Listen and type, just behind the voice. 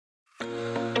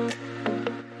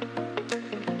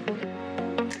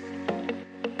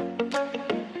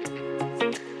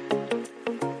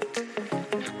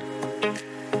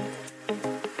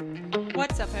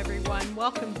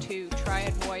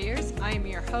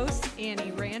host,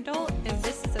 Annie Randall, and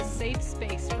this is a safe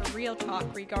space for real talk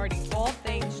regarding all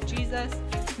things Jesus,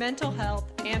 mental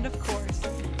health, and of course,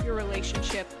 your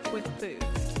relationship with food.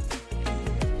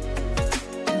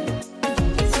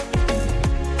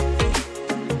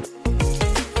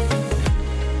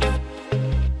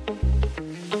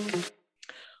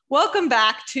 Welcome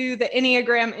back to the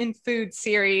Enneagram in Food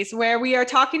series, where we are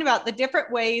talking about the different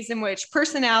ways in which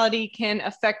personality can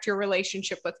affect your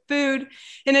relationship with food.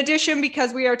 In addition,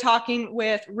 because we are talking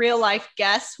with real life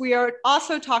guests, we are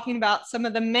also talking about some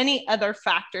of the many other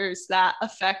factors that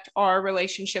affect our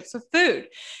relationships with food.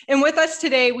 And with us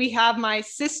today, we have my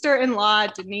sister-in-law,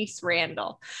 Denise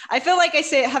Randall. I feel like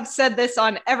have said this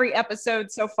on every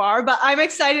episode so far, but I'm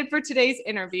excited for today's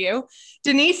interview.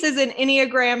 Denise is an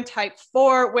Enneagram Type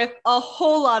 4 with a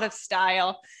whole lot of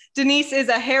style. Denise is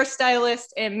a hairstylist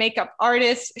and makeup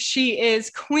artist. She is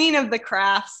queen of the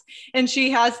crafts, and she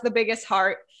has the biggest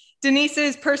heart.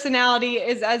 Denise's personality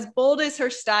is as bold as her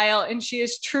style, and she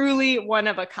is truly one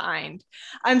of a kind.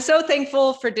 I'm so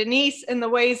thankful for Denise and the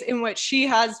ways in which she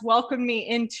has welcomed me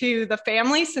into the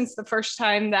family since the first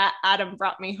time that Adam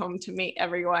brought me home to meet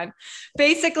everyone.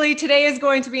 Basically, today is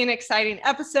going to be an exciting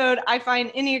episode. I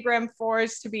find Enneagram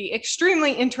 4s to be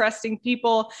extremely interesting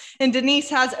people, and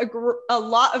Denise has a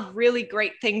lot of really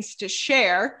great things to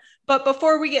share. But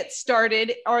before we get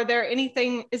started, is there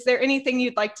anything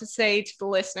you'd like to say to the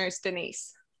listeners,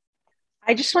 Denise?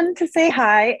 I just wanted to say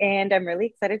hi, and I'm really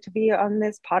excited to be on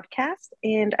this podcast.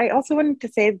 And I also wanted to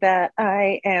say that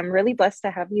I am really blessed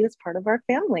to have you as part of our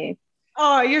family.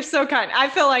 Oh, you're so kind. I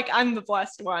feel like I'm the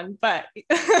blessed one, but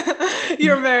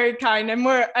you're very kind,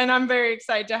 and I'm very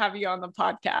excited to have you on the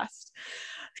podcast.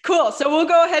 Cool. So we'll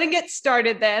go ahead and get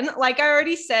started then. Like I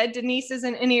already said, Denise is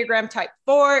an Enneagram Type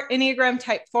 4. Enneagram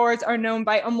Type 4s are known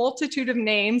by a multitude of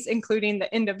names, including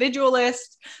the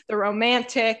individualist, the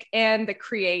romantic, and the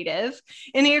creative.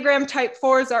 Enneagram Type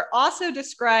 4s are also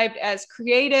described as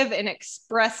creative and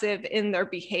expressive in their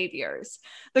behaviors.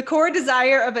 The core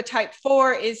desire of a Type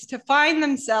 4 is to find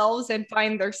themselves and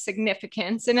find their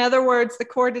significance. In other words, the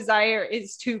core desire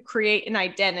is to create an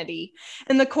identity.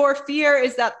 And the core fear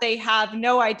is that they have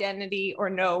no identity or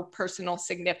no personal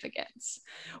significance.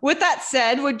 With that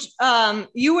said,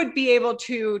 you would be able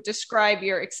to describe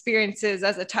your experiences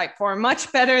as a Type 4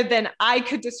 much better than I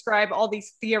could describe all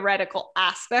these theoretical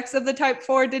aspects of the Type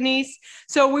 4, Denise.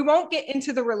 So we won't get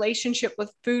into the relationship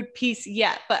with food piece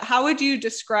yet, but how would you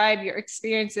describe your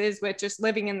experiences with just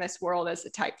living in this world as a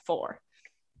Type 4?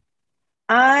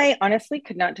 I honestly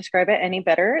could not describe it any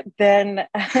better than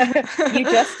you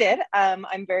just did.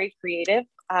 I'm very creative.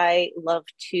 I love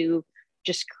to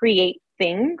just create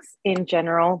things in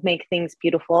general, make things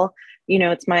beautiful.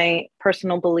 It's my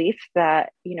personal belief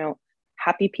that,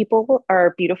 happy people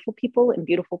are beautiful people and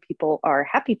beautiful people are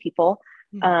happy people.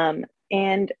 Mm-hmm.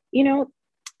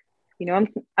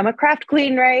 I'm a craft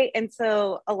queen, right? And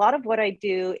so a lot of what I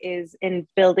do is in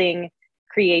building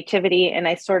creativity. And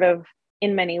I sort of,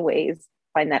 in many ways,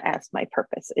 find that as my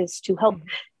purpose is to help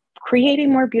create a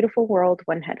more beautiful world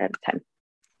one head at a time.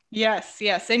 Yes.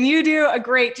 And you do a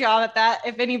great job at that.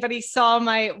 If anybody saw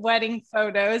my wedding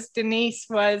photos, Denise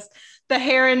was the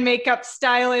hair and makeup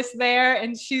stylist there,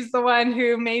 and she's the one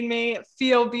who made me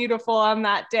feel beautiful on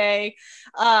that day.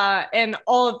 And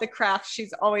all of the crafts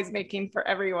she's always making for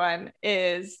everyone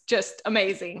is just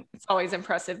amazing. It's always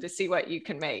impressive to see what you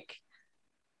can make.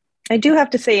 I do have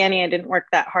to say, Annie, I didn't work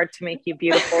that hard to make you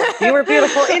beautiful. You were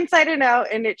beautiful inside and out,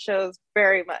 and it shows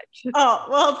very much. Oh,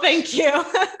 well, thank you.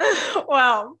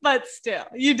 Wow, but still,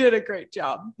 you did a great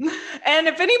job. And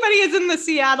if anybody is in the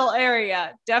Seattle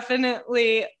area,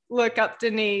 definitely look up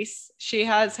Denise. She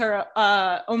has her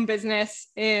own business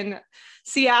in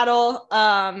Seattle.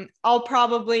 I'll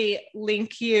probably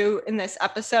link you in this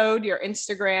episode, your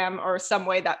Instagram, or some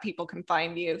way that people can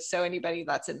find you. So anybody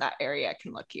that's in that area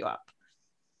can look you up.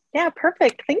 Yeah,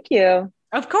 perfect. Thank you.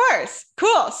 Of course.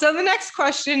 Cool. So the next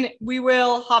question, we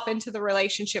will hop into the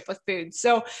relationship with food.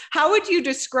 So how would you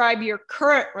describe your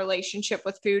current relationship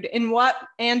with food? In what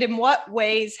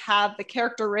ways have the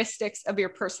characteristics of your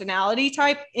personality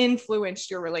type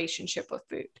influenced your relationship with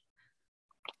food?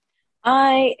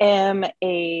 I am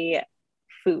a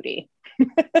foodie.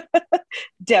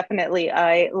 Definitely.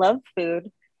 I love food.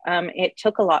 It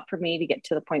took a lot for me to get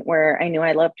to the point where I knew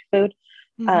I loved food.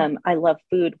 I love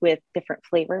food with different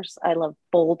flavors. I love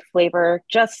bold flavor,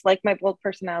 just like my bold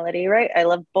personality, right? I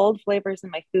love bold flavors in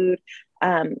my food.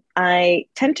 I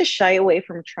tend to shy away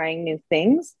from trying new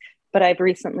things, but I've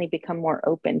recently become more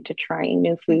open to trying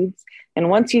new foods. And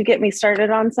once you get me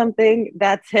started on something,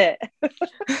 that's it.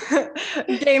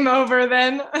 Game over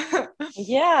then.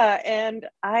 Yeah. And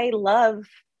I love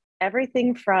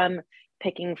everything from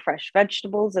picking fresh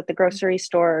vegetables at the grocery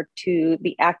store to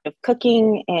the act of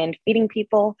cooking and feeding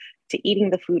people to eating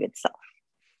the food itself.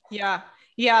 Yeah.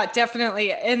 Yeah,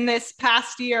 definitely. In this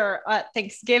past year at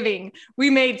Thanksgiving, we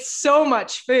made so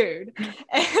much food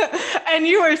and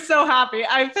you were so happy.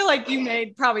 I feel like you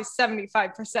made probably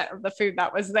 75% of the food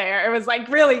that was there. It was like,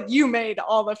 really, you made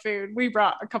all the food. We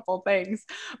brought a couple things,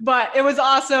 but it was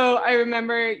also, I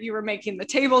remember you were making the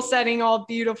table setting all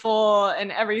beautiful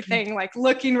and everything like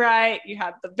looking right. You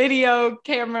had the video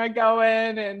camera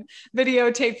going and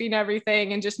videotaping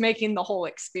everything and just making the whole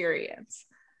experience.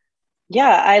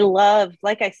 Yeah,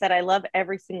 like I said, I love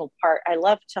every single part. I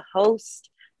love to host.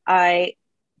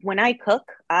 When I cook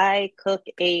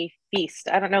a feast.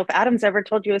 I don't know if Adam's ever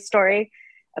told you a story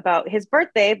about his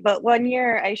birthday, but one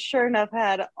year I sure enough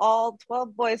had all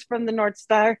 12 boys from the North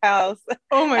Star house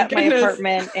Oh my at my goodness.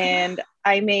 apartment, and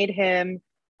I made him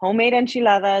homemade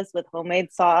enchiladas with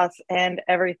homemade sauce and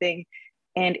everything.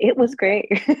 And it was great.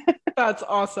 That's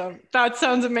awesome. That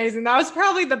sounds amazing. That was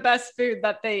probably the best food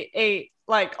that they ate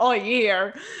like all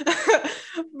year.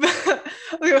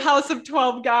 A house of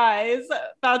 12 guys.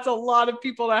 That's a lot of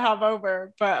people to have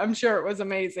over, but I'm sure it was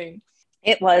amazing.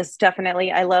 It was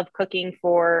definitely, I love cooking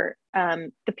for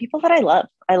the people that I love.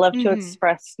 I love to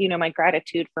express, my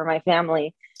gratitude for my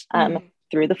family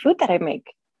through the food that I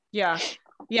make. Yeah.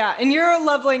 Yeah. And your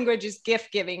love language is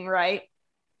gift giving, right?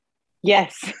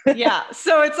 Yes. Yeah.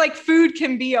 So it's like food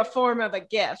can be a form of a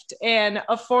gift and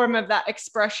a form of that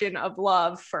expression of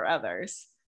love for others.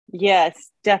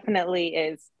 Yes, definitely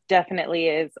is. Definitely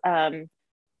is.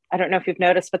 I don't know if you've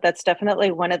noticed, but that's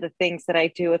definitely one of the things that I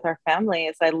do with our family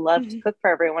is I love to cook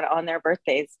for everyone on their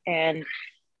birthdays. And,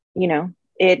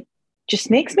 it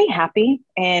just makes me happy.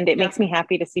 And it makes me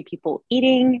happy to see people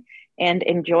eating and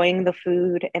enjoying the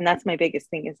food. And that's my biggest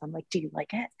thing is I'm like, do you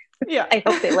like it? Yeah. I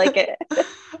hope they like it.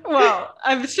 Well,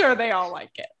 I'm sure they all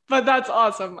like it, but that's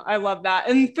awesome. I love that.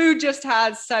 And food just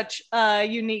has such a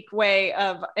unique way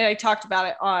of, and I talked about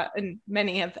it in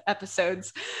many of the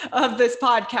episodes of this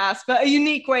podcast, but a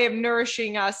unique way of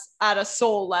nourishing us at a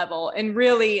soul level and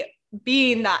really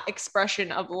being that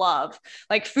expression of love.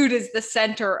 Like food is the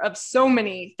center of so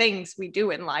many things we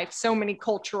do in life, so many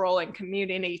cultural and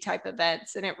community type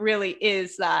events. And it really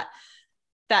is that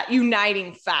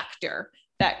uniting factor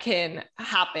that can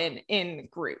happen in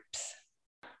groups.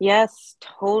 Yes,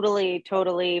 totally,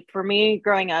 totally. For me,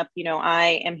 growing up,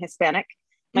 I am Hispanic.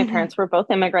 My parents were both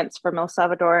immigrants from El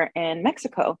Salvador and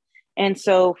Mexico. And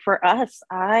so for us,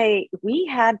 we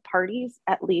had parties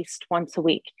at least once a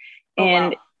week.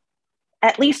 And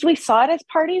at least we saw it as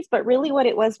parties, but really what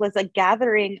it was a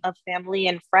gathering of family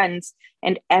and friends,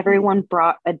 and everyone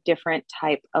brought a different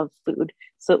type of food.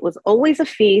 So it was always a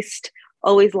feast,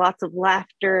 always lots of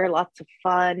laughter, lots of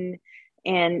fun,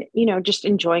 and, just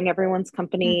enjoying everyone's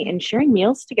company and sharing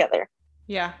meals together.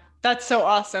 Yeah, that's so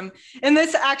awesome. And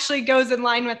this actually goes in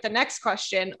line with the next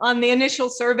question. On the initial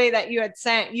survey that you had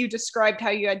sent, you described how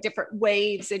you had different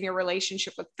waves in your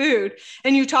relationship with food.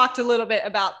 And you talked a little bit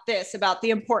about the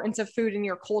importance of food in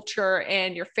your culture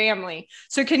and your family.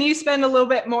 So can you spend a little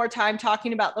bit more time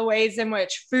talking about the ways in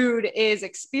which food is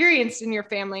experienced in your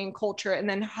family and culture, and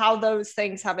then how those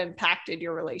things have impacted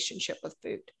your relationship with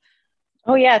food?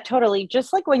 Oh yeah, totally.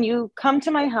 Just like when you come to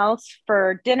my house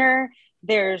for dinner,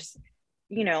 there's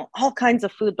all kinds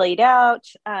of food laid out.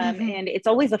 And it's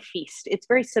always a feast. It's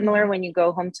very similar when you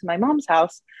go home to my mom's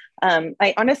house.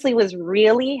 I honestly was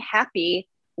really happy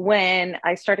when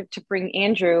I started to bring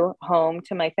Andrew home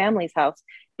to my family's house,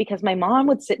 because my mom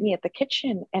would sit me at the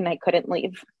kitchen and I couldn't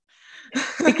leave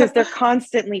because they're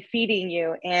constantly feeding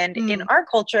you. And in our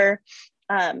culture,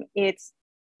 it's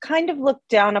kind of looked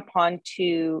down upon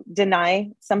to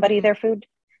deny somebody their food.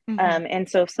 And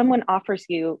so if someone offers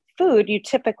you food, you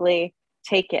typically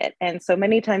take it. And so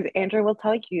many times Andrew will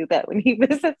tell you that when he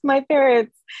visits my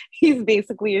parents, he's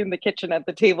basically in the kitchen at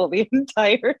the table the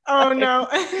entire time. Oh no.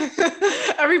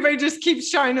 Everybody just keeps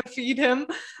trying to feed him.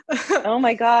 Oh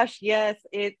my gosh, yes.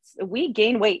 We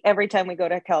gain weight every time we go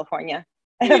to California.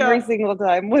 Every single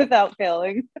time without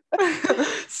failing.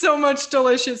 So much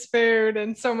delicious food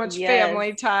and so much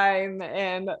family time.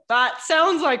 And that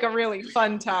sounds like a really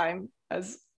fun time.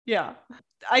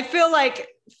 I feel like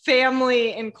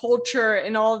family and culture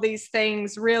and all of these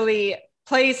things really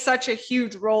plays such a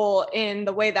huge role in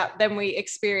the way that then we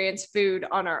experience food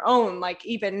on our own. Like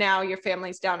even now your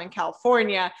family's down in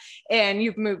California and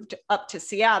you've moved up to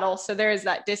Seattle. So there is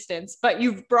that distance, but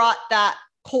you've brought that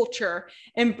culture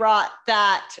and brought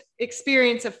that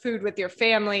experience of food with your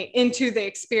family into the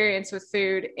experience with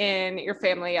food in your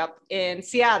family up in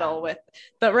Seattle with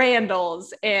the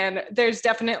Randalls. And there's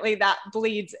definitely that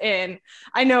bleeds in.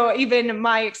 I know even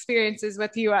my experiences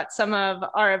with you at some of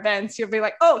our events, you'll be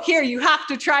like, oh, here, you have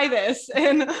to try this,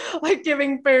 and like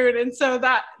giving food. And so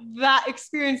that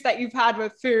experience that you've had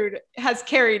with food has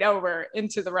carried over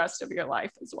into the rest of your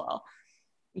life as well.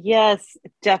 Yes,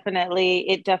 definitely.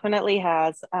 It definitely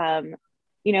has.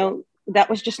 You know, that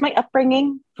was just my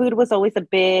upbringing. Food was always a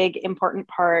big, important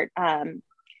part.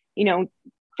 You know,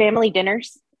 family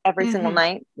dinners every single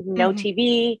night, no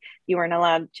TV. You weren't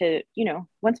allowed to, you know,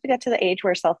 once we got to the age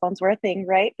where cell phones were a thing,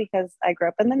 right? Because I grew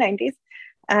up in the 90s.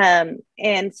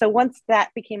 And so once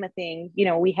that became a thing, you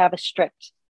know, we have a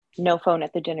strict no phone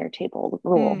at the dinner table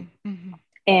rule.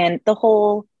 And the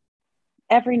whole,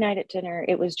 every night at dinner,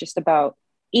 it was just about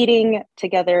eating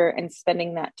together and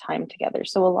spending that time together.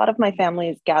 So a lot of my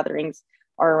family's gatherings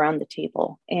are around the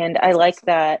table. And I like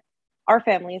that our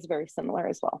family is very similar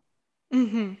as well.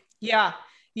 Yeah.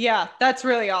 Yeah, that's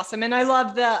really awesome. And I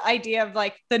love the idea of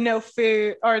like the no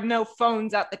food or no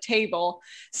phones at the table.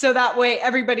 So that way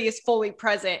everybody is fully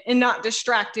present and not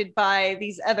distracted by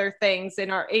these other things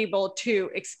and are able to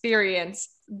experience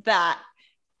that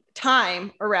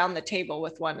time around the table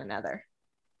with one another.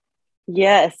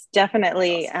 Yes,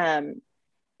 definitely. Awesome.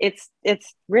 It's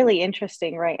really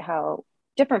interesting, right? How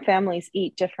different families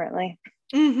eat differently.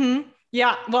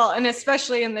 Yeah, well, and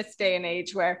especially in this day and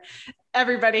age where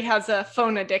everybody has a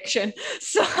phone addiction.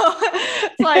 So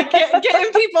it's like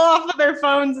getting people off of their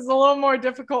phones is a little more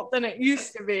difficult than it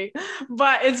used to be,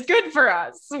 but it's good for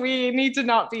us. We need to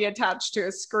not be attached to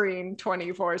a screen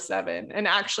 24/7 and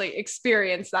actually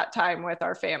experience that time with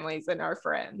our families and our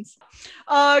friends.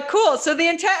 Cool. So the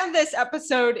intent of this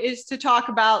episode is to talk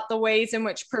about the ways in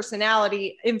which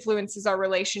personality influences our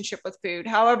relationship with food.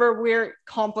 However, we're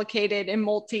complicated and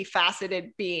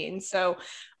multifaceted beings. So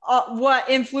what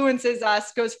influences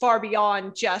us goes far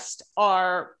beyond just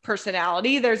our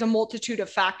personality. There's a multitude of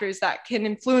factors that can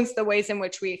influence the ways in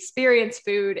which we experience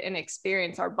food and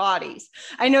experience our bodies.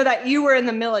 I know that you were in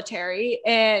the military,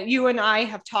 and you and I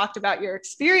have talked about your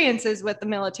experiences with the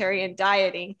military and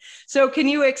dieting. So can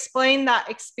you explain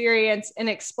that experience and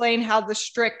explain how the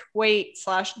strict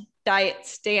weight/diet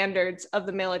standards of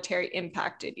the military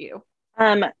impacted you?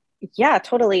 Yeah,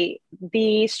 totally.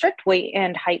 The strict weight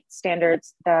and height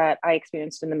standards that I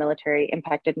experienced in the military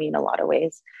impacted me in a lot of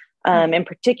ways. In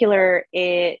particular,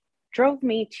 it drove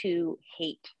me to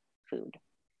hate food.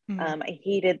 I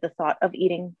hated the thought of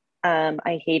eating.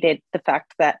 I hated the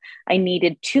fact that I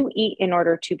needed to eat in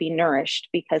order to be nourished,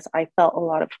 because I felt a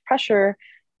lot of pressure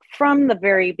from the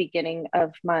very beginning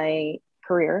of my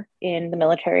career in the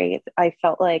military. I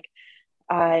felt like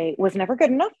I was never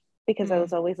good enough, because I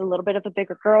was always a little bit of a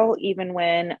bigger girl, even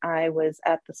when I was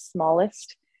at the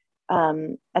smallest,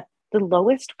 at the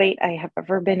lowest weight I have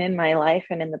ever been in my life,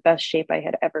 and in the best shape I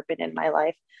had ever been in my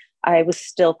life. I was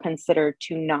still considered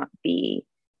to not be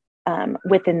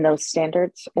within those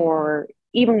standards, or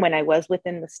even when I was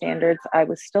within the standards, I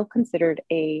was still considered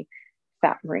a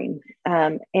fat Marine.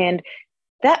 And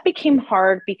that became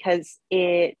hard because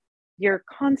you're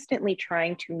constantly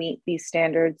trying to meet these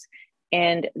standards.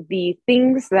 And the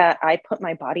things that I put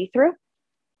my body through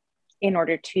in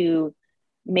order to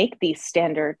make these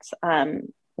standards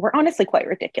were honestly quite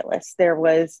ridiculous. There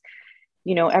was,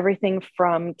 you know, everything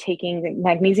from taking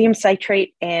magnesium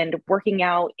citrate and working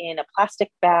out in a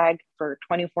plastic bag for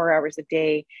 24 hours a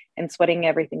day and sweating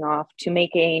everything off to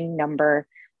make a number.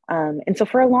 And so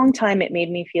for a long time, it made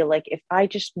me feel like if I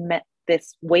just met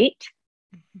this weight,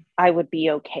 I would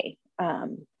be okay.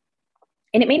 And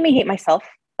it made me hate myself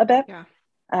a bit. Yeah.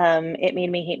 It made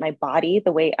me hate my body,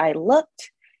 the way I looked.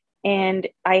 And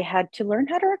I had to learn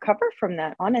how to recover from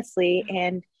that, honestly.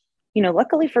 And, you know,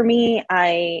 luckily for me,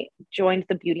 I joined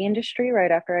the beauty industry right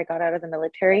after I got out of the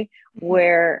military,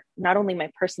 where not only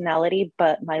my personality,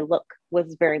 but my look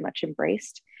was very much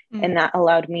embraced. And that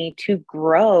allowed me to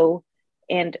grow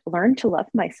and learn to love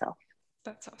myself.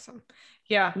 That's awesome.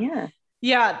 Yeah. Yeah.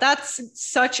 Yeah. That's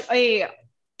such a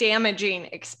damaging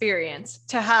experience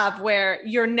to have, where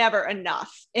you're never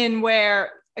enough, and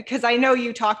where, because I know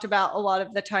you talked about a lot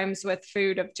of the times with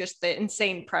food of just the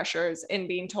insane pressures and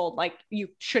being told like you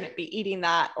shouldn't be eating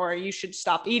that, or you should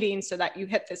stop eating so that you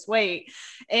hit this weight.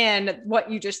 And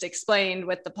what you just explained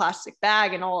with the plastic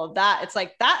bag and all of that, it's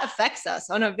like that affects us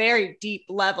on a very deep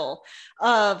level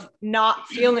of not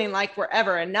feeling like we're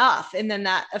ever enough. And then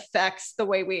that affects the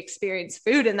way we experience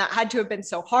food. And that had to have been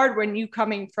so hard when you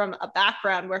coming from a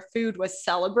background where food was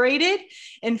celebrated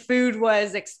and food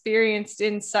was experienced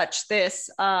in such this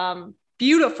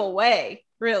beautiful way,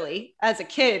 really, as a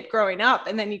kid growing up.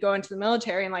 And then you go into the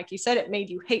military, and like you said, it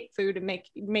made you hate food and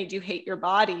made you hate your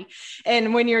body.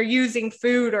 And when you're using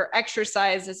food or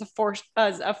exercise as a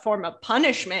form of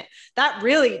punishment, that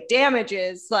really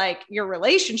damages like your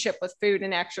relationship with food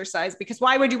and exercise, because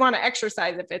why would you want to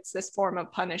exercise if it's this form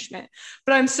of punishment?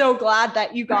 But I'm so glad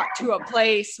that you got to a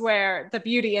place where the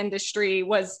beauty industry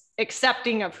was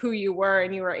accepting of who you were,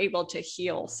 and you were able to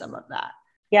heal some of that.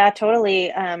 Yeah,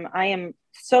 totally. I am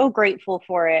so grateful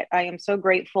for it. I am so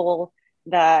grateful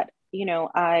that,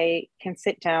 I can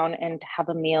sit down and have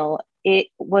a meal. It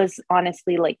was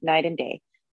honestly like night and day.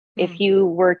 If you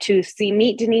were to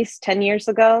meet Denise 10 years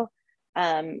ago,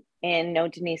 and know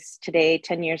Denise today,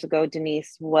 10 years ago,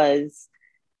 Denise was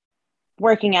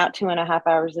working out 2.5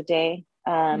 hours a day.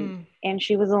 And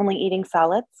she was only eating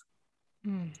salads.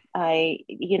 I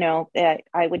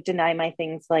would deny my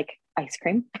things like ice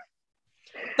cream.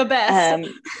 The best.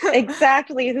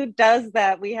 Exactly. Who does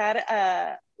that? We had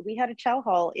a chow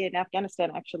hall in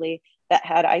Afghanistan actually that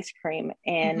had ice cream,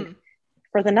 and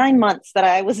for the 9 months that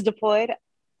I was deployed,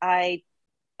 I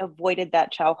avoided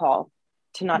that chow hall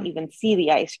to not even see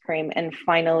the ice cream. And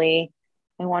finally,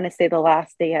 I want to say the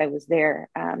last day I was there,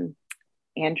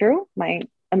 Andrew, my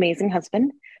amazing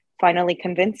husband, finally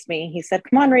convinced me. He said,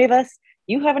 "Come on, Rivas,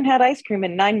 you haven't had ice cream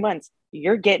in 9 months.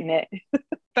 You're getting it."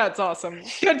 That's awesome.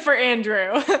 Good for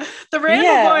Andrew. The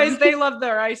Randall boys, they love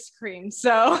their ice cream.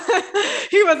 So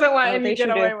he wasn't letting me get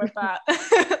away with that.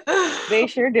 They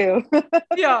sure do.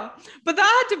 Yeah. But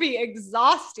that had to be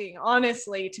exhausting,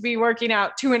 honestly, to be working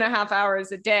out 2.5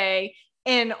 hours a day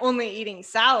and only eating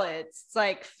salads. It's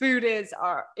like food is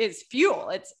fuel,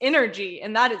 it's energy,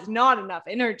 and that is not enough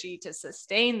energy to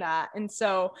sustain that. And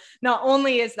so not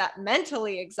only is that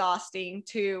mentally exhausting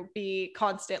to be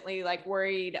constantly like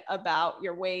worried about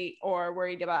your weight or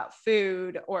worried about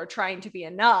food or trying to be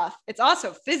enough, it's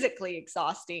also physically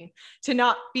exhausting to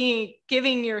not be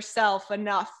giving yourself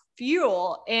enough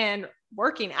fuel and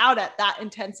working out at that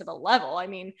intensive a level. I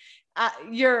mean,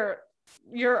 you're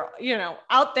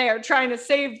out there trying to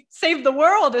save the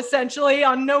world essentially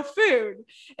on no food,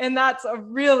 and that's a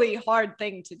really hard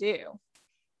thing to do.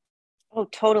 Oh,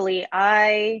 totally.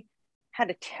 I had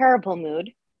a terrible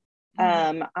mood.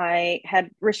 I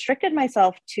had restricted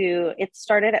myself to, it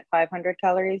started at 500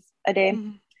 calories a day.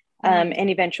 And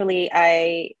eventually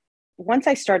once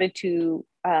I started to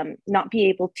not be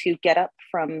able to get up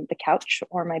from the couch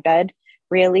or my bed,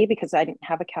 really, because I didn't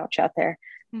have a couch out there,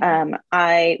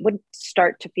 I would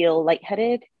start to feel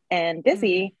lightheaded and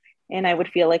dizzy, and I would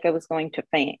feel like I was going to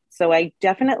faint. So I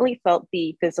definitely felt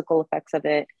the physical effects of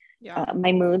it. Yeah.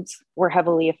 My moods were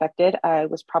heavily affected. I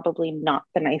was probably not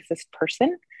the nicest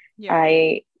person. Yeah.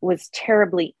 I was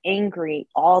terribly angry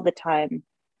all the time,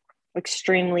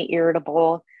 extremely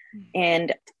irritable,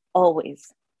 and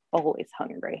always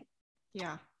hungry.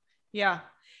 Yeah. Yeah.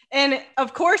 And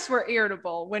of course we're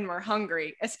irritable when we're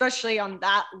hungry, especially on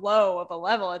that low of a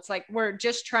level. It's like, we're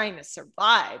just trying to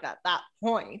survive at that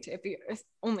point. If you're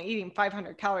only eating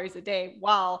 500 calories a day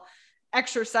while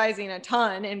exercising a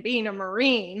ton and being a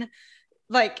Marine,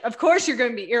 like, of course you're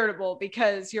going to be irritable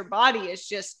because your body is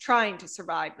just trying to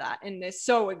survive that and is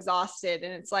so exhausted.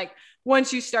 And it's like,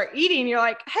 once you start eating, you're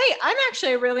like, hey, I'm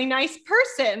actually a really nice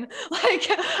person. Like,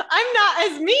 I'm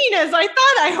not as mean as I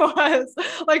thought I was.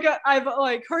 Like, I've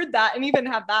like heard that and even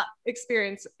had that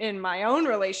experience in my own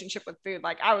relationship with food.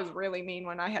 Like, I was really mean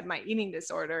when I had my eating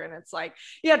disorder. And it's like,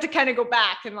 you have to kind of go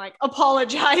back and like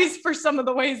apologize for some of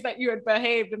the ways that you had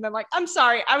behaved. And then like, I'm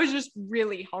sorry, I was just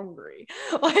really hungry.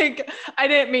 Like, I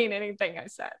didn't mean anything I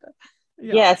said.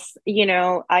 Yeah. Yes.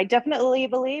 I definitely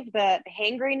believe that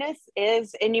hangriness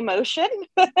is an emotion.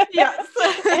 Yes.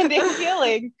 And a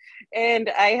feeling. And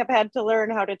I have had to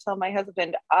learn how to tell my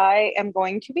husband, I am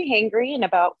going to be hangry in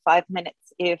about 5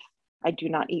 minutes if I do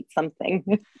not eat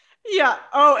something. Yeah.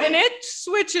 Oh, and it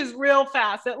switches real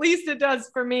fast. At least it does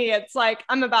for me. It's like,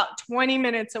 I'm about 20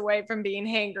 minutes away from being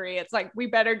hangry. It's like, we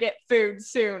better get food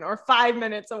soon, or 5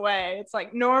 minutes away. It's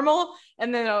like normal.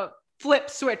 And then a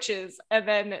flip switches and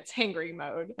then it's hangry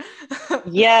mode.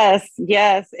 Yes.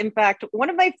 In fact, one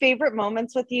of my favorite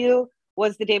moments with you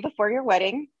was the day before your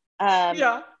wedding,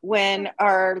 when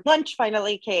our lunch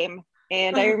finally came.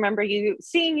 And I remember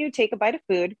seeing you take a bite of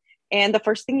food. And the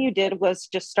first thing you did was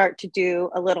just start to do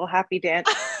a little happy dance.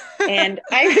 And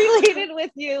I related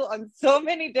with you on so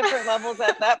many different levels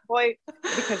at that point,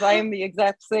 because I am the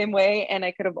exact same way. And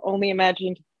I could have only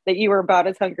imagined that you were about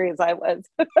as hungry as I was.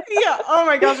 Yeah. Oh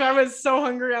my gosh. I was so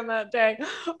hungry on that day,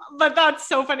 but that's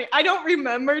so funny. I don't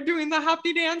remember doing the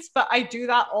happy dance, but I do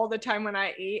that all the time when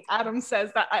I eat. Adam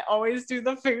says that I always do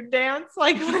the food dance,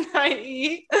 like when I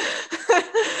eat.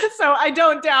 So I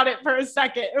don't doubt it for a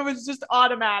second. It was just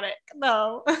automatic.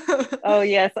 No. Oh,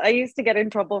 yes. I used to get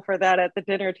in trouble for that at the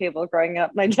dinner table growing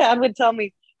up. My dad would tell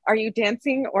me, are you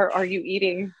dancing or are you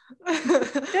eating?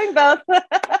 Doing both.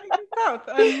 Both.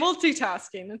 I'm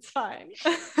multitasking. It's fine.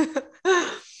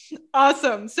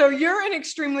 Awesome. So you're an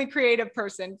extremely creative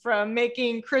person, from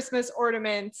making Christmas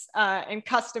ornaments and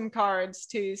custom cards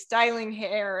to styling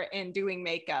hair and doing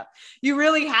makeup. You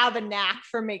really have a knack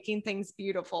for making things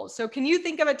beautiful. So can you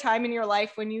think of a time in your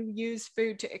life when you use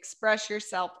food to express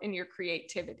yourself in your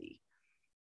creativity?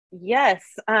 Yes.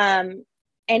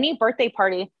 Any birthday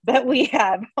party that we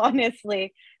have,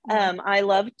 honestly. I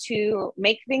love to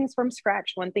make things from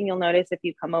scratch. One thing you'll notice if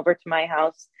you come over to my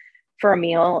house for a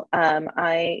meal,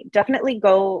 I definitely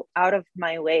go out of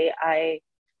my way. I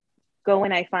go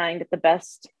and I find the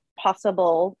best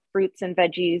possible fruits and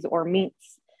veggies or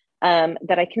meats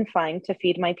that I can find to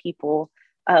feed my people.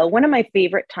 One of my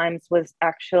favorite times was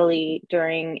actually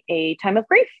during a time of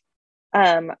grief.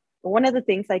 One of the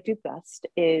things I do best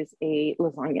is a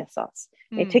lasagna sauce.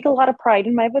 I take a lot of pride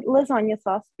in my lasagna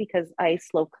sauce because I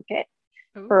slow cook it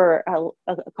for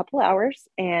a couple hours,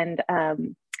 and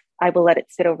I will let it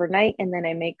sit overnight, and then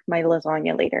I make my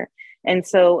lasagna later. And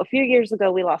so a few years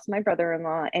ago, we lost my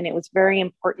brother-in-law, and it was very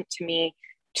important to me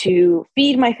to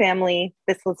feed my family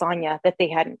this lasagna that they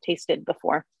hadn't tasted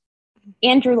before.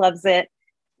 Andrew loves it.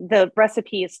 The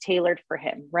recipe is tailored for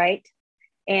him, right?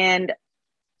 And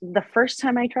the first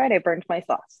time I tried, I burned my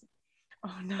sauce.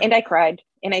 Oh, no. And I cried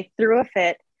and I threw a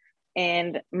fit.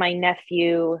 And my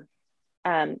nephew,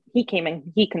 he came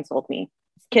and he consoled me.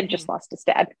 His kid just lost his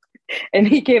dad, and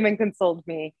he came and consoled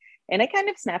me. And I kind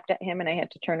of snapped at him, and I had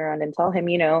to turn around and tell him,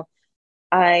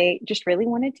 I just really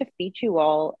wanted to feed you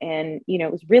all. And,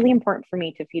 it was really important for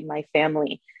me to feed my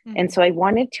family. And so I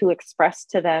wanted to express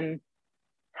to them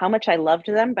how much I loved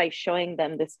them by showing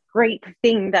them this great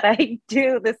thing that I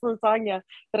do, this lasagna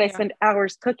that I spend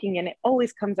hours cooking, and it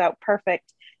always comes out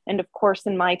perfect. And of course,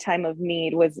 in my time of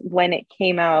need was when it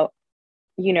came out,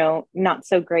 not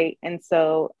so great. And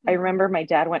so I remember my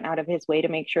dad went out of his way to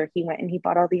make sure he went and he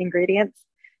bought all the ingredients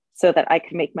so that I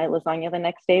could make my lasagna the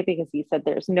next day, because he said,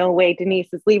 there's no way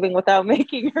Denise is leaving without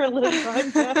making her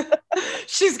lasagna.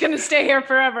 She's going to stay here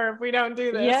forever if we don't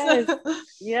do this.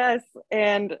 Yes.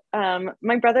 And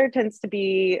my brother tends to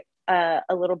be a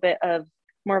little bit of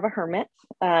more of a hermit.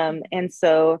 And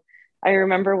so I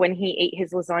remember when he ate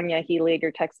his lasagna, he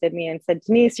later texted me and said,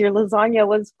 Denise, your lasagna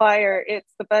was fire.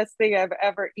 It's the best thing I've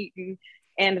ever eaten.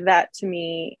 And that to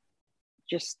me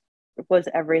just was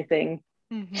everything.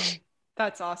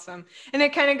 That's awesome. And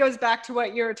it kind of goes back to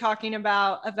what you were talking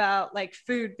about like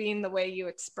food being the way you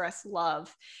express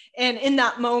love. And in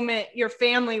that moment, your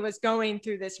family was going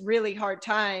through this really hard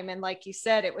time. And like you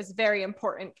said, it was very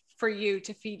important for you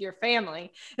to feed your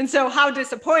family. And so how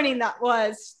disappointing that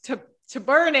was to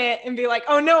burn it and be like,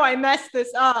 oh no, I messed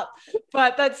this up.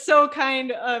 But that's so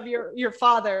kind of your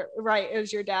father, right? It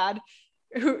was your dad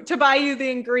who to buy you the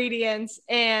ingredients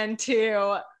and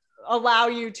to allow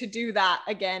you to do that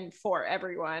again for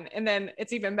everyone. And then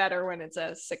it's even better when it's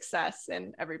a success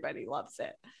and everybody loves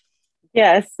it.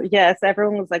 Yes.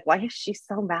 Everyone was like, why is she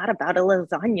so mad about a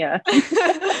lasagna?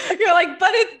 You're like, but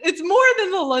it's more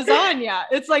than the lasagna.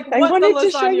 It's like I what wanted the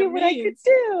to show you lasagna what means.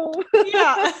 I could do.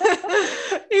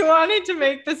 Yeah. You wanted to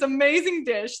make this amazing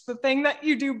dish, the thing that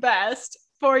you do best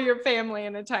for your family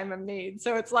in a time of need.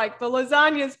 So it's like the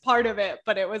lasagna is part of it,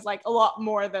 but it was like a lot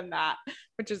more than that,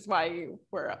 which is why you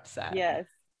were upset. Yes.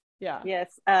 Yeah.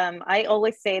 Yes. I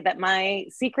always say that my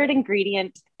secret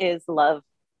ingredient is love.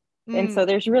 And so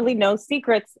there's really no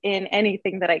secrets in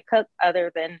anything that I cook other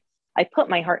than I put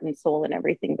my heart and soul in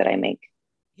everything that I make.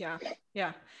 Yeah.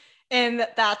 Yeah. And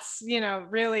that's,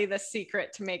 really the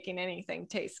secret to making anything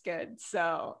taste good.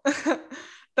 So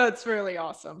that's really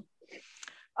awesome.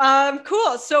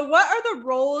 Cool. So what are the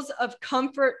roles of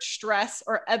comfort, stress,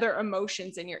 or other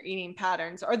emotions in your eating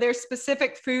patterns? Are there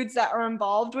specific foods that are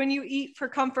involved when you eat for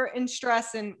comfort and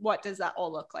stress? And what does that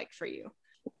all look like for you?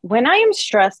 When I am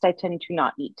stressed, I tend to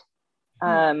not eat.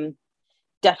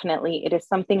 Definitely. It is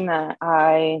something that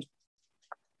I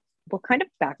will kind of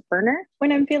back burner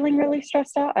when I'm feeling really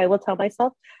stressed out. I will tell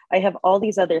myself I have all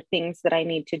these other things that I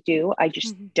need to do. I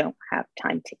just don't have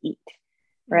time to eat.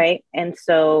 Right. And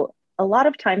so a lot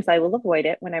of times I will avoid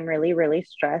it when I'm really, really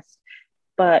stressed.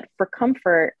 But for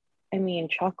comfort,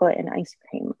 chocolate and ice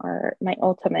cream are my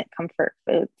ultimate comfort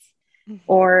foods.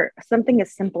 Or something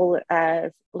as simple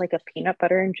as like a peanut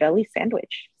butter and jelly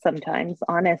sandwich sometimes,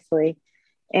 honestly.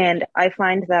 And I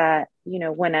find that,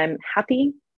 when I'm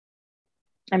happy,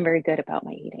 I'm very good about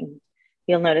my eating.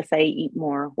 You'll notice I eat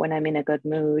more when I'm in a good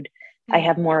mood. I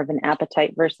have more of an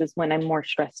appetite versus when I'm more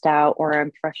stressed out or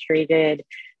I'm frustrated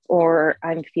or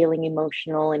I'm feeling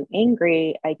emotional and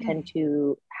angry, I tend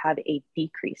to have a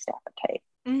decreased appetite.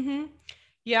 Mm-hmm.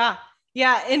 Yeah.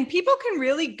 Yeah. And people can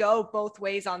really go both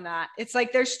ways on that. It's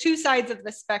like there's two sides of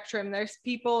the spectrum. There's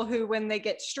people who, when they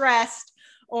get stressed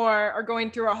or are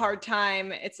going through a hard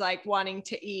time, it's like wanting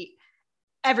to eat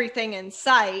everything in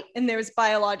sight, and there's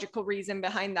biological reason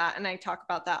behind that, and I talk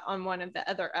about that on one of the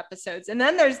other episodes. And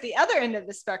then there's the other end of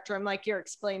the spectrum, like you're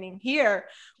explaining here,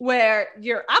 where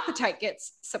your appetite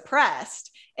gets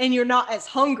suppressed and you're not as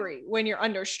hungry when you're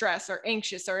under stress or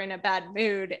anxious or in a bad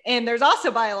mood. And there's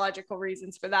also biological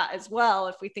reasons for that as well.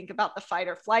 If we think about the fight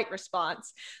or flight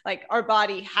response, like our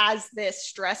body has this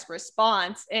stress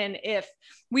response, and if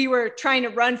we were trying to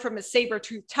run from a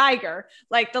saber-toothed tiger,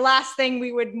 like the last thing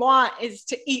we would want is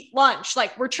to eat lunch.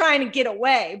 Like we're trying to get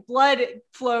away. Blood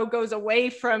flow goes away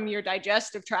from your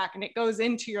digestive tract and it goes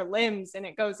into your limbs and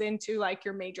it goes into like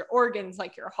your major organs,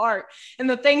 like your heart, and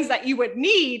the things that you would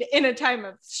need in a time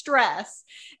of stress.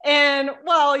 And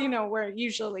well, you know, we're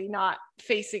usually not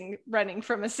facing running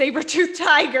from a saber-toothed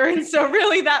tiger. And so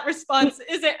really that response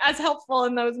isn't as helpful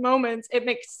in those moments. It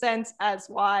makes sense as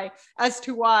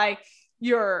to why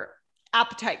your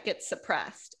appetite gets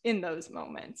suppressed in those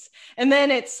moments. And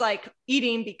then it's like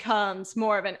eating becomes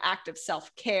more of an act of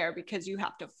self-care because you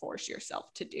have to force yourself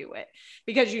to do it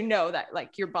because you know that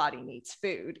like your body needs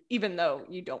food, even though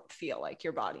you don't feel like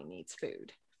your body needs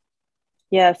food.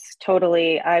 Yes,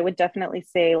 totally. I would definitely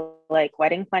say like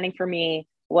wedding planning for me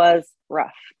was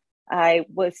rough. I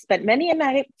was spent many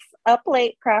nights up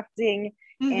late crafting,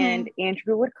 and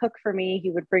Andrew would cook for me.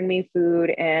 He would bring me food,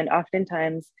 and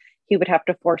oftentimes he would have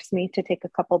to force me to take a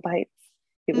couple bites.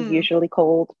 It was usually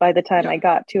cold by the time I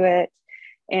got to it.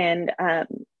 And,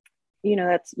 you know,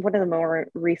 that's one of the more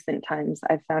recent times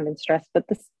I've found in stress, but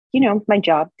this, you know, my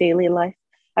job, daily life,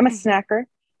 I'm a snacker.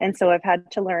 And so I've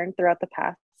had to learn throughout the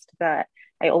past that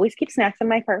I always keep snacks in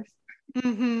my purse.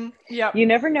 Yeah. You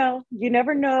never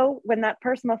know when that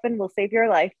purse muffin will save your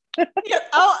life. Yeah.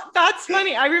 Oh, that's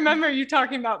funny. I remember you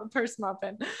talking about the purse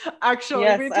muffin. Actually,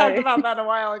 yes, we talked about that a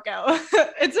while ago.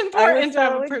 It's important to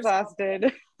have a purse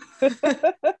exhausted.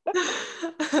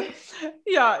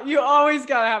 Yeah, you always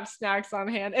gotta have snacks on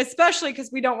hand, especially because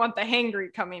we don't want the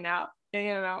hangry coming out. You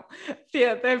know,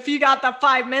 if you got the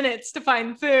 5 minutes to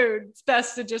find food, it's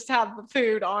best to just have the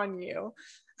food on you.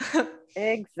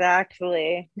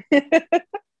 Exactly.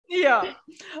 Yeah.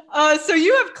 So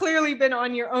you have clearly been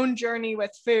on your own journey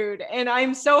with food, and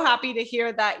I'm so happy to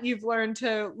hear that you've learned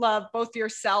to love both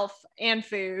yourself and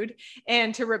food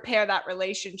and to repair that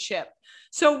relationship.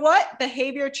 So what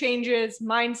behavior changes,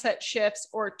 mindset shifts,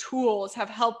 or tools have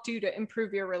helped you to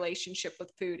improve your relationship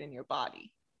with food and your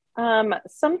body?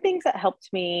 Some things that helped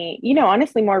me, you know,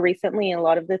 honestly, more recently, a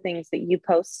lot of the things that you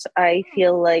post, I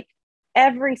feel like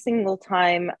every single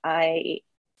time I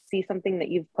see something that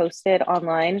you've posted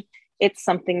online, it's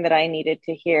something that I needed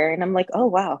to hear. And I'm like, oh,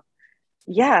 wow.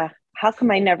 Yeah. How come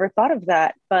I never thought of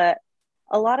that? But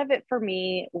a lot of it for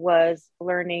me was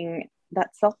learning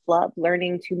that self-love,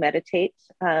 learning to meditate,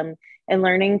 and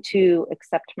learning to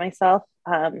accept myself.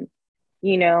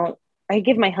 You know, I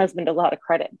give my husband a lot of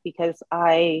credit because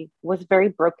I was very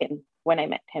broken when I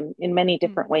met him in many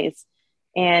different ways.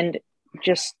 And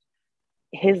just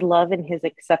his love and his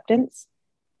acceptance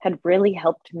had really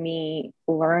helped me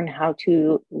learn how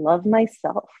to love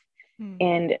myself.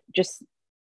 And just,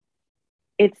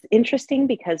 it's interesting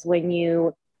because when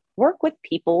you work with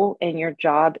people and your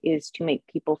job is to make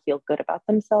people feel good about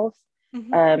themselves,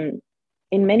 in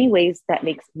many ways that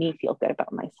makes me feel good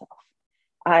about myself.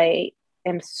 I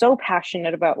am so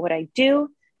passionate about what I do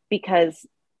because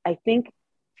I think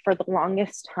for the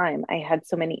longest time I had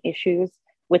so many issues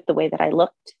with the way that I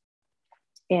looked.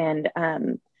 And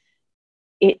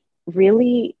it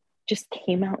really just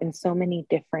came out in so many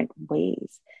different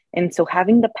ways. And so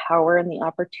having the power and the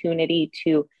opportunity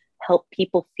to help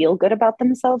people feel good about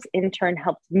themselves in turn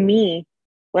helped me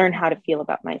learn how to feel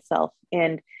about myself.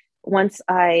 And once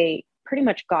I pretty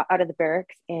much got out of the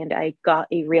barracks and I got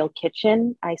a real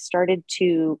kitchen, I started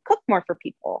to cook more for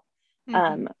people.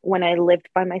 When I lived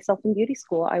by myself in beauty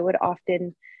school, I would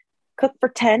often cook for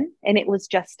 10 and it was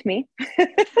just me.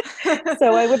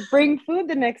 So I would bring food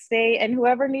the next day and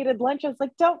whoever needed lunch, I was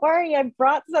like, don't worry, I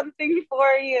brought something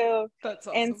for you. That's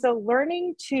awesome. And so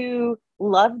learning to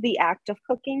love the act of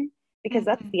cooking, because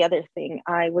that's the other thing.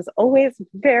 I was always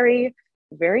very,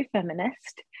 very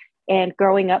feminist. And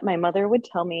growing up, my mother would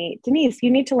tell me, Denise,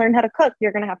 you need to learn how to cook.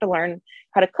 You're going to have to learn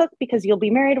how to cook because you'll be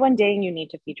married one day and you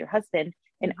need to feed your husband.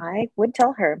 And I would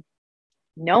tell her,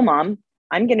 no, Mom,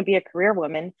 I'm going to be a career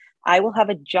woman. I will have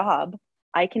a job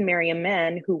I can marry a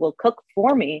man who will cook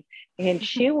for me. And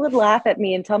she would laugh at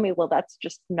me and tell me, well, that's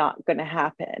just not going to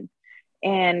happen.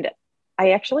 And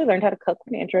I actually learned how to cook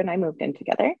when Andrew and I moved in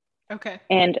together. Okay.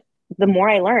 And the more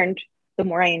I learned, the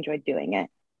more I enjoyed doing it.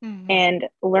 Mm-hmm. And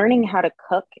learning how to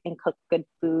cook and cook good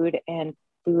food and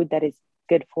food that is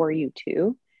good for you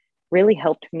too really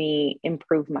helped me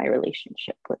improve my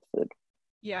relationship with food.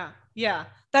 Yeah. Yeah.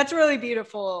 That's really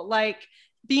beautiful. Like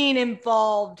being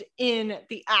involved in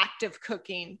the act of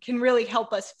cooking can really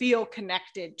help us feel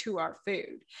connected to our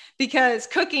food, because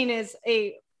cooking is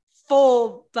a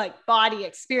full like body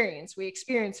experience. We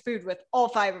experience food with all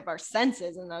five of our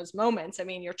senses in those moments. I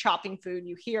mean, you're chopping food,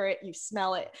 you hear it, you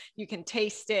smell it, you can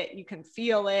taste it, you can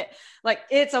feel it. Like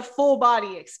it's a full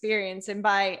body experience. And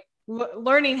by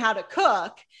learning how to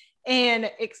cook and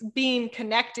being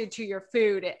connected to your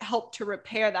food, it helped to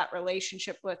repair that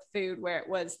relationship with food where it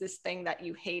was this thing that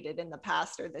you hated in the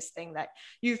past, or this thing that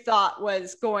you thought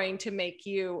was going to make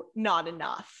you not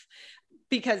enough,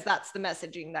 because that's the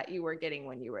messaging that you were getting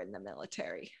when you were in the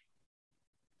military.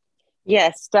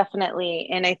 Yes, definitely.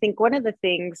 And I think one of the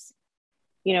things,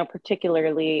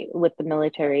 particularly with the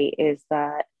military, is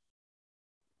that,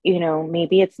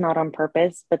 maybe it's not on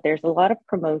purpose, but there's a lot of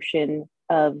promotion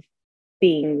of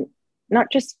being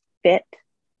not just fit,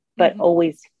 but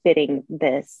always fitting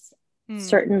this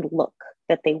certain look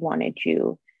that they wanted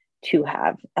you to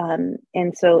have.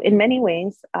 And so in many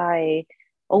ways, I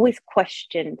always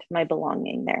questioned my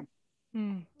belonging there.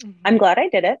 Mm-hmm. I'm glad I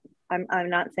did it. I'm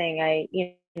not saying I,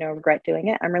 regret doing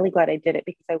it. I'm really glad I did it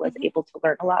because I was able to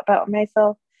learn a lot about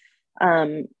myself.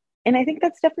 And I think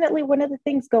that's definitely one of the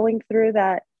things going through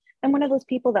that. I'm one of those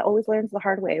people that always learns the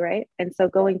hard way, right? And so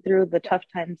going through the tough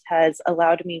times has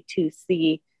allowed me to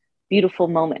see beautiful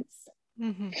moments.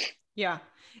 Mm-hmm. Yeah.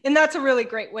 And that's a really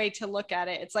great way to look at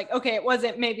it. It's like, okay, it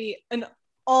wasn't maybe an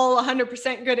all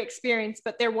 100% good experience,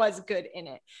 but there was good in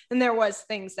it. And there was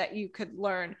things that you could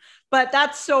learn. But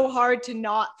that's so hard to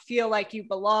not feel like you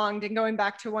belonged. And going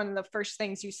back to one of the first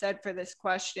things you said for this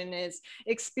question is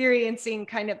experiencing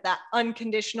kind of that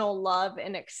unconditional love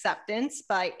and acceptance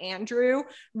by Andrew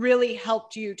really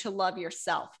helped you to love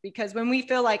yourself. Because when we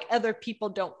feel like other people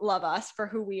don't love us for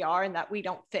who we are and that we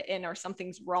don't fit in or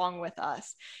something's wrong with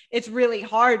us, it's really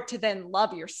hard to then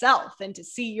love yourself and to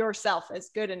see yourself as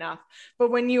good enough.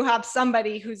 But when you have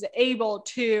somebody who's able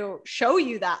to show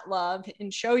you that love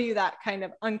and show you that kind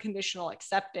of unconditional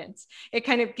acceptance, it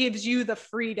kind of gives you the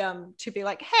freedom to be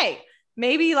like, hey,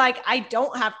 maybe like I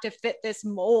don't have to fit this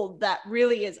mold that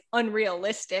really is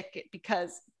unrealistic,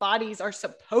 because bodies are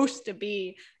supposed to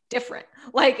be different.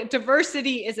 Like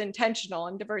diversity is intentional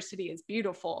and diversity is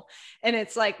beautiful. And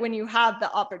it's like when you have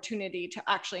the opportunity to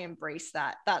actually embrace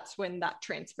that, that's when that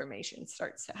transformation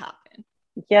starts to happen.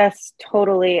 Yes,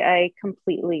 totally. I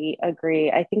completely agree.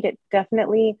 I think it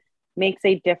definitely makes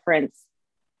a difference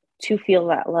to feel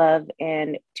that love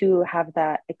and to have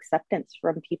that acceptance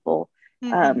from people.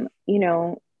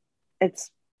 It's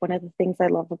one of the things I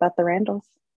love about the Randalls.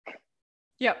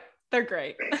 Yep, they're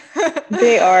great.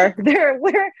 They are.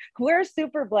 We're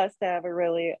super blessed to have a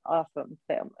really awesome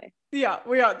family. Yeah,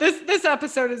 we are. This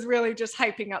episode is really just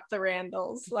hyping up the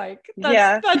Randalls. Like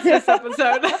that's this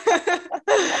episode.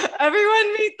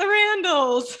 Everyone meet the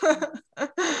Randalls.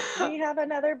 We have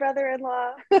another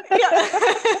brother-in-law. Yeah.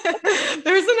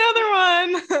 There's another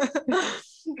one.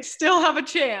 Still have a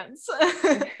chance.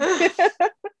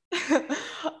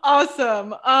 Awesome.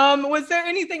 Was there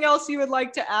anything else you would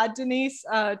like to add, Denise,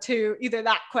 to either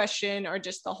that question or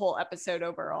just the whole episode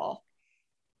overall?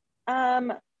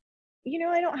 I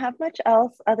don't have much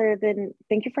else other than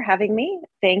thank you for having me.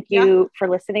 Thank you for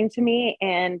listening to me.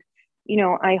 And,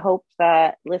 I hope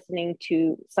that listening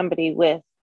to somebody with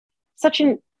such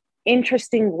an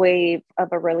interesting wave of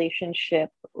a relationship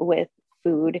with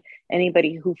food,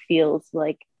 anybody who feels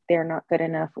like they're not good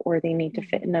enough or they need to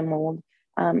fit in a mold,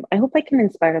 I hope I can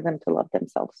inspire them to love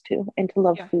themselves too, and to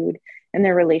love food and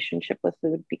their relationship with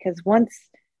food. Because once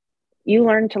you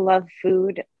learn to love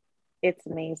food, it's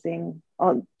amazing.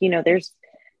 I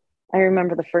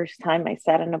remember the first time I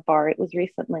sat in a bar, it was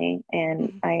recently,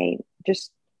 and I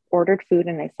just ordered food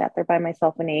and I sat there by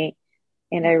myself and ate.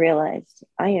 And I realized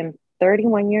I am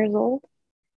 31 years old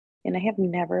and I have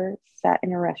never sat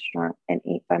in a restaurant and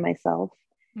ate by myself.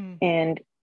 And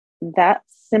that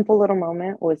simple little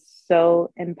moment was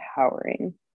so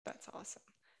empowering. That's awesome.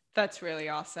 That's really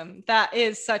awesome. That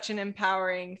is such an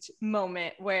empowering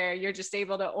moment where you're just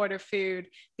able to order food,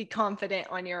 be confident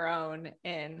on your own,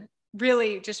 and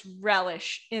really just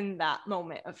relish in that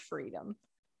moment of freedom.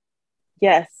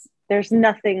 Yes, there's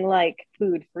nothing like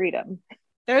food freedom.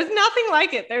 There's nothing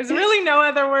like it. There's really no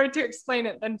other word to explain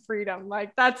it than freedom.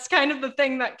 Like that's kind of the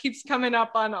thing that keeps coming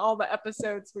up on all the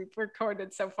episodes we've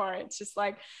recorded so far. It's just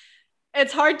like,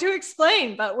 it's hard to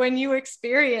explain, but when you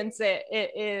experience it,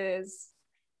 it is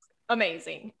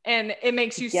amazing. And it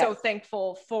makes you so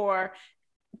thankful for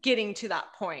getting to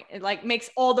that point. It like makes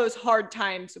all those hard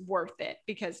times worth it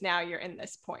because now you're in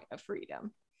this point of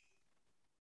freedom.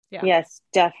 Yeah. Yes,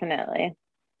 definitely.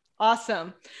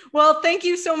 Awesome. Well, thank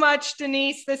you so much,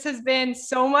 Denise. This has been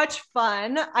so much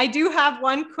fun. I do have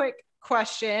one quick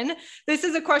question. This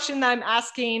is a question that I'm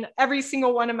asking every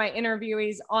single one of my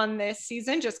interviewees on this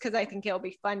season, just because I think it'll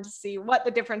be fun to see what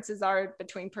the differences are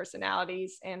between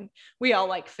personalities, and we all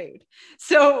like food.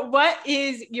 So what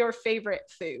is your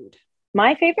favorite food?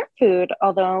 My favorite food,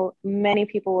 although many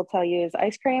people will tell you is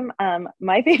ice cream,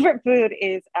 my favorite food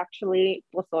is actually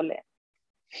pozole.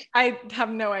 I have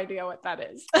no idea what that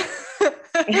is.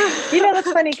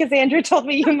 That's funny because Andrew told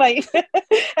me I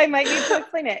might need to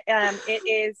explain it. It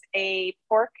is a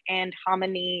pork and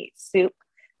hominy soup.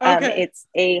 Okay. It's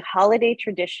a holiday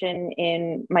tradition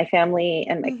in my family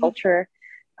and my culture.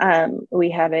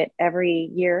 We have it every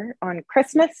year on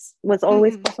Christmas was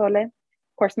always pozole. Of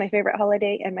course, my favorite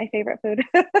holiday and my favorite food.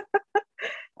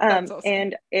 Awesome.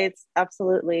 And it's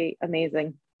absolutely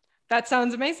amazing. That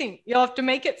sounds amazing. You'll have to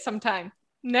make it sometime.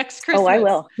 Next Christmas. Oh, I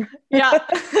will. Yeah.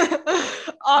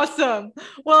 Awesome.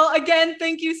 Well, again,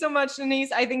 thank you so much,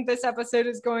 Denise. I think this episode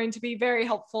is going to be very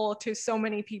helpful to so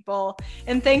many people.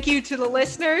 And thank you to the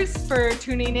listeners for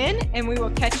tuning in, and we will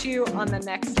catch you on the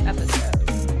next episode.